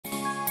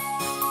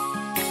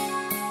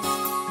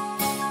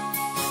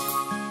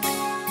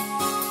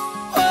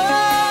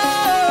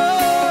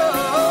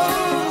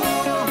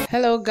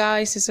Hello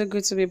guys, it's so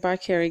good to be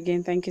back here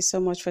again. Thank you so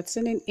much for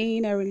tuning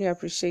in. I really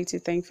appreciate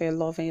it. Thank you for your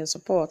love and your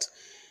support.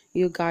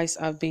 You guys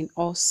have been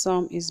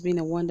awesome. It's been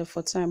a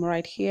wonderful time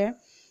right here,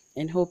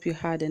 and hope you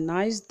had a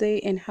nice day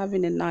and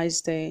having a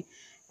nice day.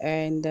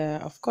 And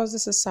of course,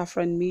 this is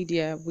Saffron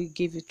Media. We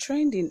give you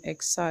trending,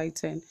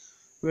 exciting,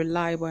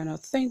 reliable and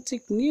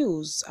authentic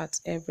news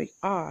at every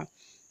hour.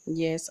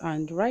 Yes,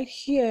 and right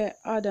here,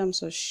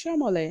 Adams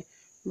Oshiomhole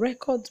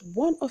records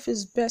one of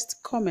his best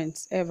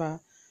comments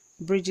ever: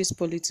 bridges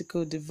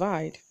political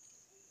divide.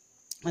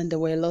 And there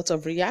were a lot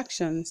of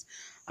reactions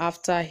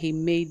after he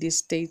made this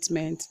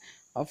statement.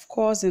 Of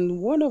course,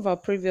 in one of our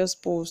previous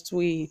posts,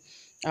 we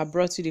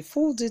brought you the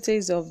full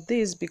details of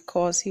this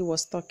because he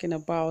was talking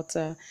about,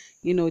 the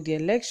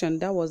election.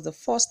 That was the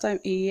first time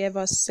he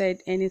ever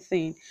said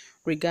anything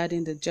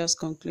regarding the just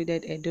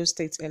concluded Edo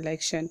State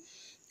election.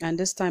 And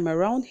this time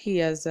around, he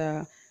has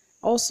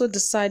also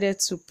decided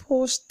to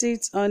post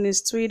it on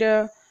his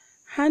Twitter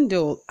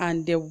handle,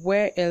 and there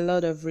were a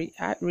lot of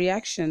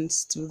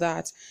reactions to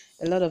that.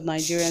 A lot of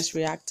Nigerians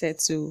reacted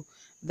to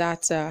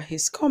that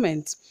his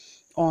comment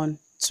on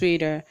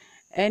Twitter.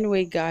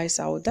 Anyway guys,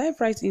 I will dive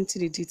right into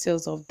the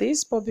details of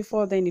this, but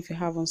before then, if you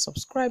haven't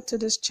subscribed to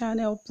this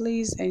channel,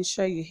 please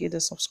ensure you hit the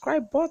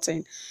subscribe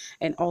button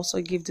and also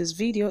give this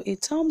video a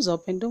thumbs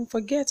up, and don't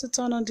forget to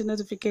turn on the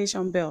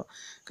notification bell,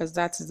 because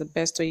that is the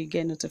best way you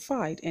get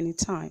notified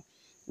anytime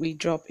we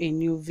drop a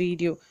new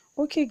video.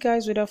 Okay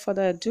guys, without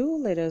further ado,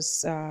 let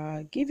us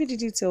give you the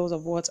details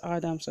of what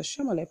Adams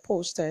Oshiomhole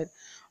posted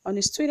on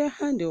his Twitter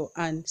handle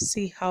and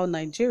see how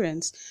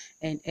Nigerians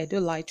and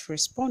Edolite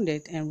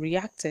responded and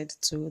reacted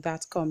to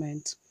that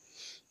comment.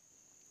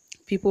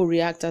 People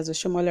react as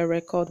Oshiomhole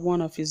record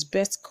one of his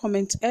best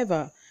comments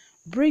ever: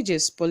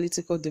 bridges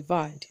political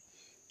divide.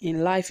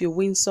 In life, you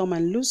win some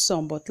and lose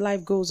some, but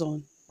life goes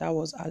on. That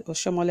was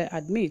Oshiomhole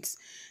admits.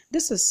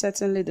 This is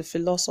certainly the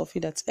philosophy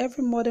that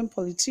every modern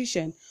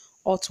politician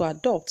ought to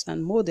adopt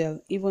and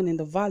model, even in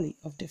the valley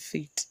of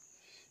defeat.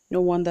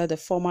 No wonder the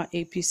former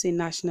APC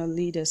national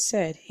leader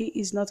said he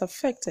is not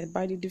affected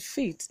by the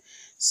defeat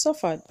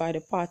suffered by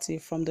the party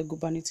from the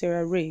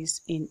gubernatorial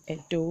race in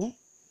Edo.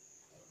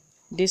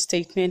 This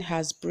statement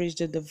has bridged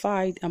the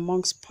divide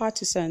amongst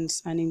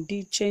partisans and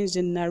indeed changed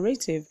the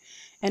narrative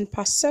and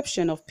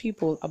perception of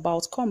people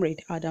about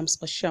Comrade Adams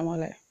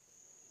Oshiomhole.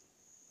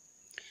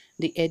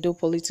 The Edo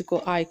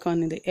political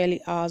icon in the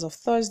early hours of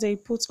Thursday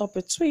put up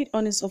a tweet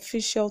on his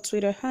official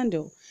Twitter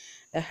handle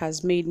that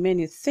has made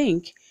many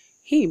think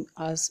him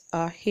as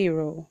a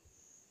hero.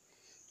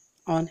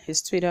 On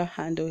his Twitter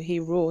handle, he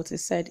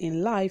said,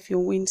 "In life, you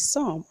win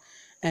some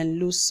and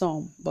lose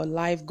some, but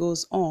life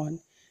goes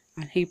on."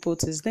 And he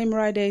put his name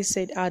right there. He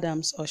said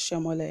Adams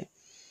Oshiomhole.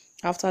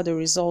 After the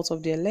result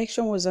of the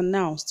election was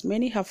announced,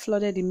 many have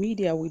flooded the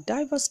media with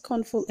diverse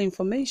scornful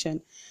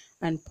information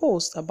and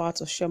posts about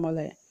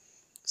Oshiomhole.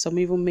 Some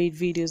even made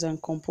videos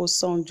and composed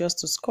songs just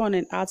to scorn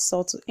and add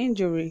salt to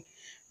injury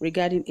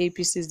regarding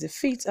APC's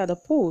defeat at the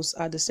polls.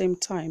 At the same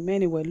time,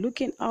 many were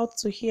looking out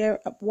to hear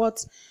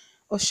what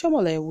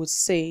Oshiomhole would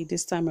say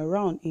this time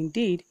around.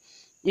 Indeed,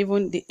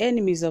 even the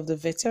enemies of the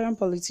veteran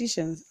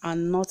politicians are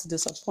not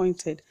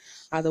disappointed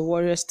at the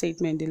warrior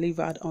statement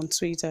delivered on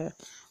Twitter.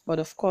 But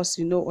of course,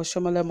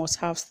 Oshiomhole must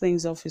have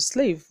things off his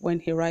sleeve when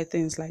he writes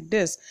things like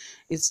this.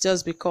 It's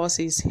just because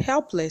he's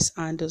helpless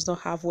and does not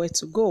have where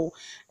to go,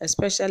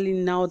 especially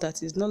now that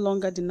he's no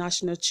longer the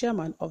national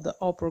chairman of the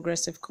All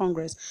Progressive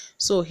Congress.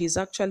 So he's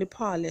actually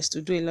powerless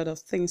to do a lot of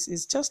things.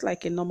 It's just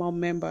like a normal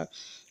member.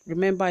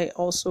 Remember, he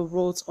also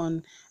wrote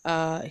on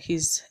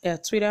his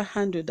Twitter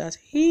handle that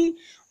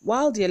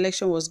while the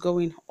election was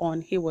going on,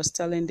 he was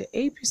telling the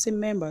APC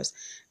members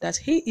that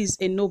he is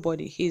a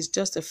nobody. He is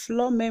just a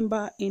floor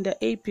member in the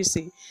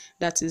APC.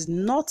 That is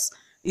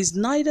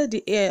neither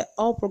the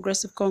All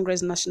Progressive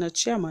Congress national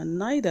chairman,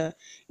 neither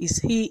is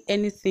he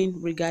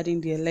anything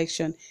regarding the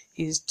election.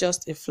 He is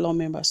just a floor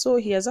member. So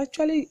he has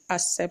actually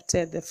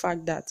accepted the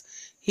fact that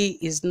he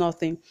is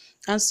nothing.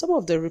 And some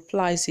of the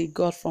replies he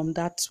got from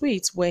that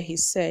tweet where he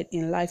said,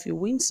 "In life you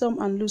win some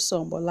and lose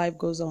some, but life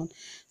goes on."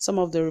 Some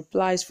of the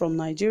replies from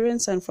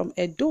Nigerians and from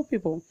Edo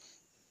people.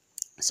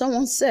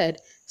 Someone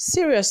said,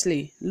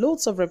 "Seriously,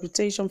 loads of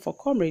reputation for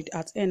Comrade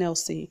at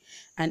NLC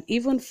and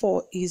even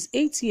for his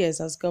 8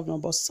 years as governor,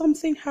 but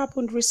something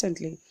happened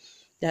recently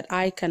that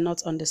I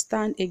cannot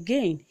understand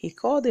again. He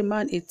called a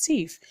man a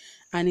thief,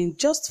 and in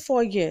just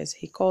 4 years,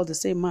 he called the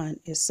same man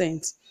a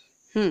saint."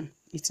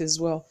 It is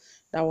well.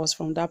 That was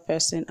from that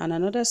person. And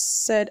another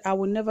said, "I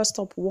will never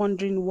stop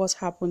wondering what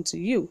happened to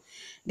you.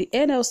 The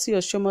NLC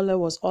Oshiomhole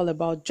was all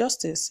about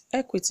justice,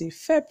 equity,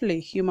 fair play,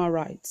 human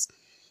rights.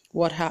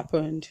 What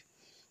happened?"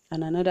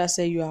 And another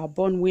said, "You are a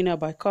born winner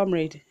by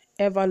Comrade,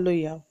 ever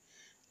loyal."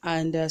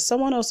 And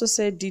someone also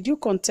said, "Did you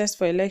contest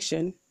for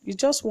election? You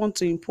just want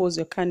to impose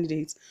your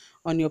candidate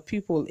on your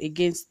people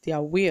against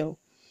their will."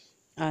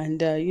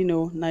 And,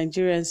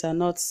 Nigerians are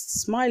not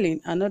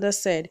smiling. Another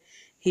said,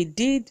 he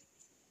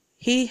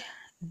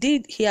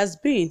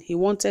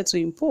wanted to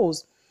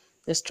impose.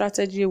 The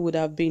strategy would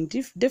have been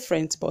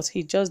different, but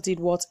he just did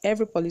what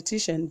every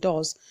politician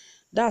does.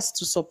 That's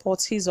to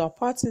support his or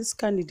party's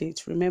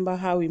candidate. Remember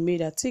how he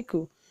made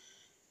Atiku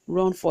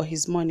run for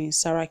his money,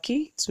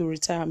 Saraki to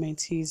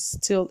retirement. He's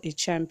still a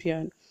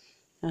champion.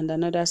 And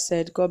another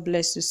said, God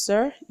bless you,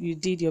 sir. You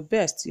did your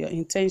best. Your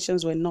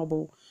intentions were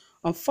noble.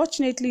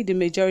 Unfortunately, the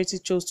majority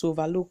chose to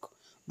overlook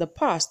the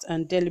past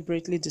and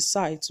deliberately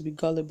decide to be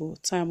gullible.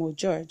 Time will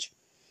judge.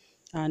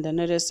 And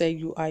another said,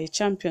 you are a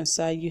champion,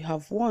 sir. You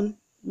have won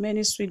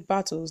many sweet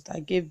battles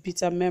that gave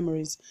bitter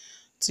memories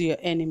to your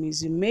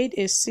enemies. You made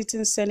a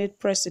sitting Senate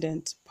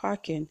president,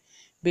 parking.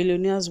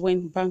 Billionaires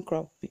went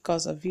bankrupt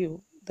because of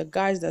you. The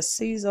guys that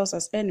sees us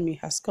as enemy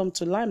has come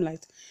to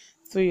limelight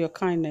through your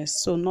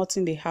kindness, so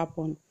nothing they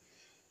happen.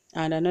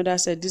 And another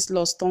said, this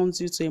loss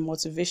turns you to a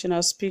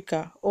motivational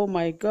speaker. Oh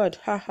my God,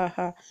 ha ha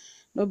ha.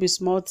 No be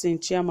small thing,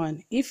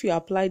 chairman. If you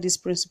apply these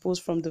principles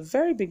from the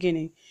very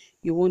beginning,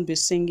 you won't be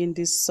singing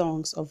these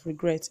songs of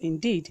regret.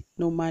 Indeed,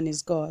 no man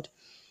is God.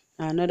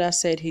 Another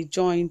said he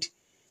don't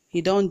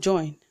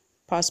join.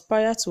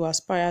 Perspire to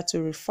aspire to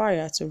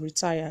refire to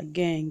retire,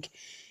 gang.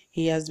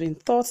 He has been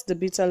taught the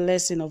bitter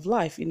lesson of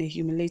life in a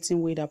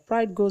humiliating way that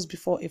pride goes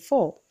before a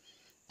fall.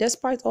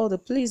 Despite all the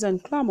pleas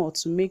and clamor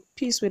to make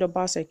peace with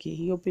Obaseki,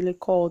 he openly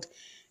called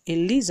a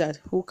lizard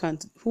who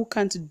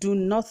can't do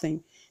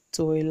nothing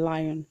to a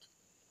lion.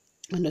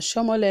 And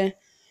Oshiomhole,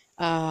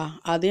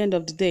 at the end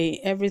of the day,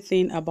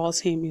 everything about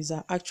him is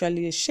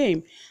actually a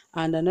shame.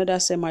 And another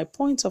said, my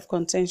point of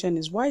contention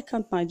is why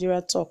can't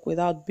Nigeria talk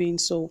without being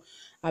so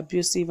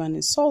abusive and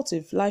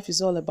insultive? Life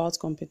is all about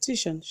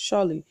competition.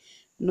 Surely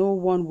no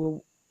one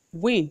will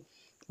win.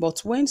 But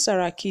when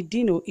Saraki,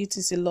 Dino,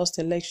 etc. lost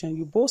election,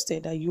 you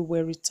boasted that you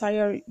were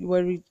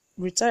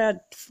retired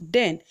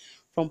then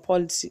from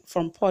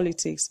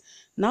politics.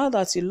 Now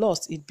that you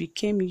lost, it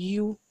became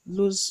you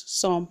lose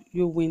some,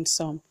 you win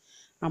some.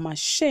 I'm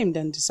ashamed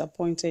and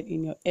disappointed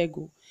in your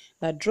ego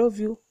that drove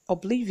you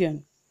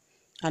oblivion.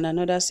 And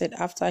another said,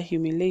 after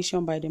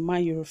humiliation by the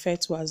man you refer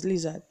to as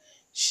lizard,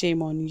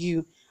 shame on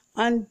you.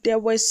 And there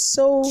were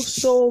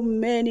so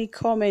many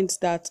comments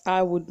that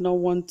I would not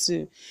want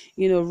to,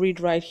 read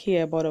right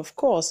here. But of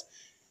course,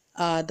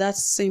 that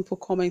simple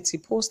comment he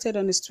posted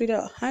on his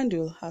Twitter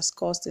handle has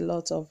caused a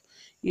lot of,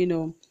 you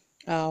know,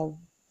 uh,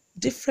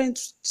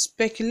 different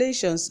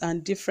speculations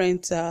and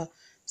different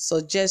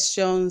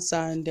suggestions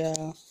and,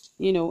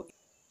 you know,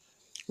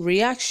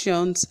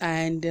 reactions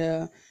and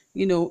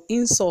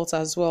insults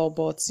as well.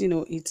 But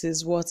it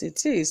is what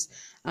it is,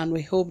 and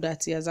we hope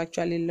that he has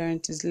actually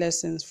learned his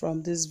lessons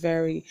from this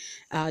very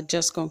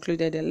just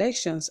concluded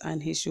elections,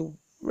 and he should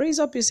raise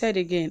up his head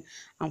again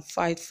and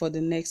fight for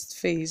the next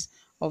phase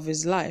of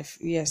his life.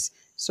 Yes,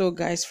 so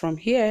guys, from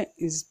here,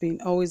 it's been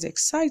always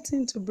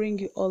exciting to bring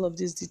you all of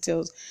these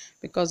details,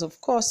 because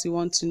of course you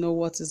want to know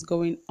what is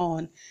going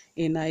on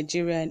in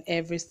Nigeria and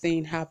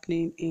everything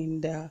happening in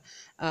the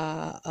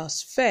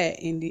sphere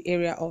in the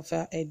area of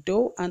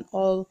Edo and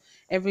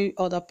every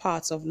other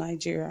parts of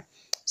Nigeria.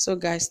 So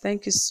guys,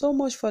 thank you so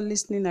much for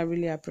listening. I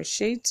really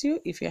appreciate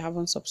you. If you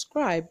haven't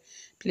subscribed,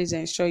 please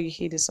ensure you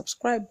hit the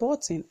subscribe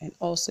button and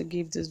also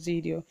give this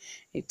video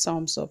a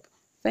thumbs up.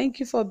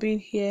 Thank you for being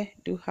here.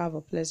 Do have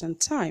a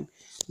pleasant time.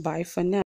 Bye for now.